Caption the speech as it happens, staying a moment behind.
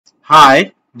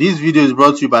Hi, this video is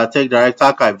brought to you by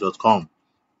techdirectarchive.com.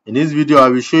 In this video, I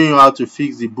will show you how to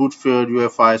fix the boot failed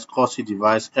UEFI SCSI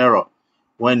device error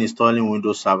when installing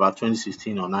Windows Server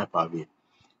 2016 on Hyper-V.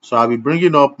 So I'll be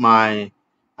bringing up my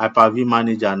Hyper-V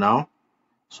manager now.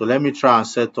 So let me try and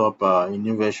set up a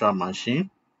new virtual machine.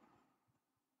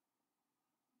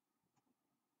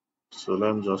 So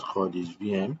let me just call this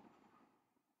VM.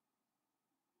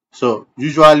 So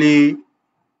usually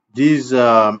this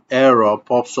error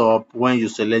pops up when you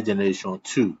select generation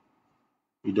 2.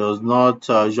 It does not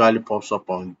usually pops up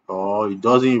on, or it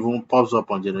doesn't even pops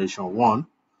up on generation 1.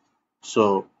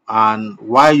 So, and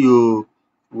why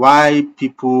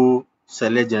people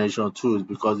select generation 2 is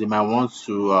because they might want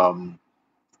to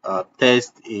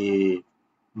test a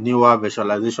newer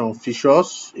virtualization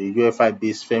features, a UEFI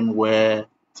based firmware,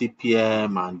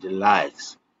 TPM and the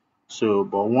likes. So,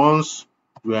 but once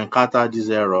you encounter this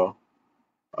error,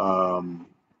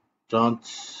 don't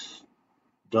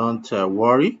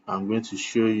worry. I'm going to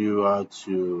show you how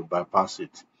to bypass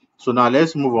it. So now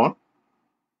let's move on.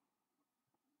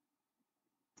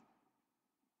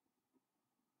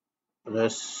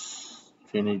 Let's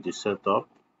finish the setup.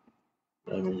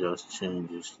 Let me just change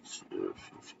this to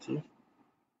 50.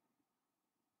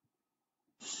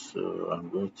 So I'm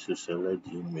going to select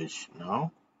the image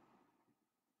now.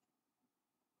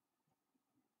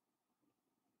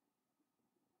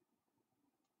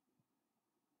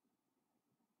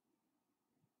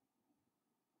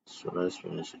 So let's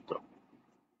finish it up.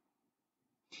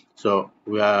 So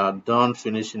we are done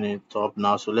finishing it up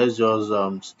now. So let's just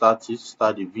start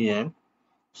the VM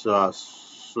so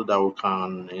that we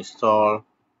can install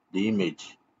the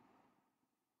image.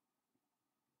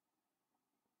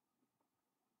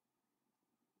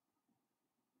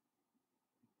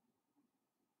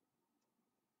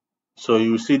 So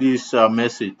you see this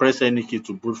message, press any key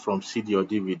to boot from CD or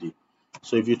DVD.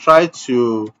 So if you try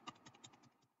to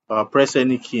press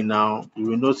any key now, you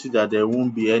will notice that there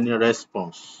won't be any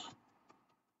response.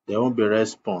 There won't be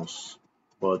response,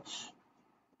 but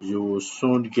you will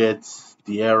soon get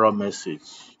the error message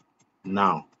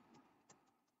now.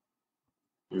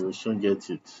 You will soon get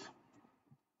it.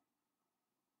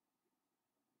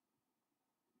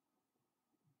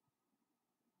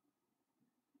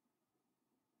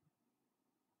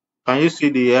 Can you see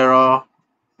the error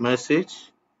message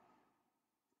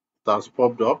that's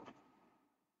popped up?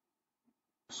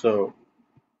 So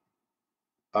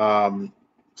the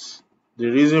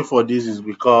reason for this is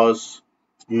because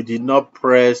you did not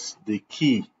press the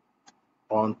key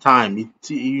on time.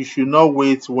 You should not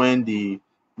wait when the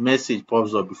message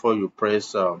pops up before you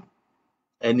press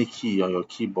any key on your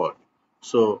keyboard.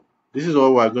 So this is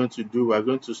what we're going to do. We're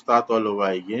going to start all over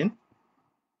again.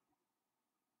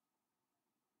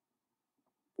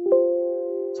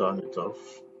 Turn it off.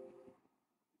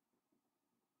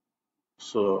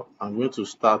 So I'm going to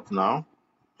start now.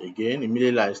 Again,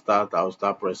 immediately I start, I'll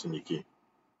start pressing the key.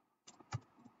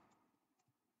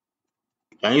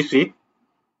 Can you see?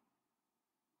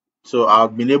 So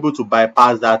I've been able to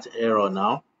bypass that error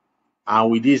now.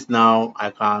 And with this now,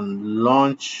 I can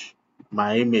launch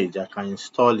my image. I can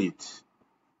install it.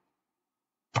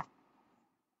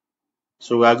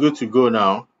 So we are good to go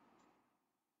now.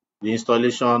 The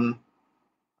installation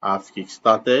have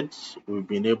kickstarted. We've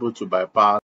been able to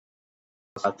bypass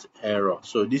that error.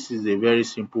 So this is a very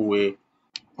simple way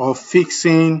of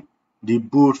fixing the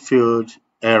boot failed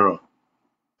error.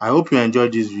 I hope you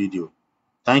enjoyed this video.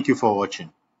 Thank you for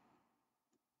watching.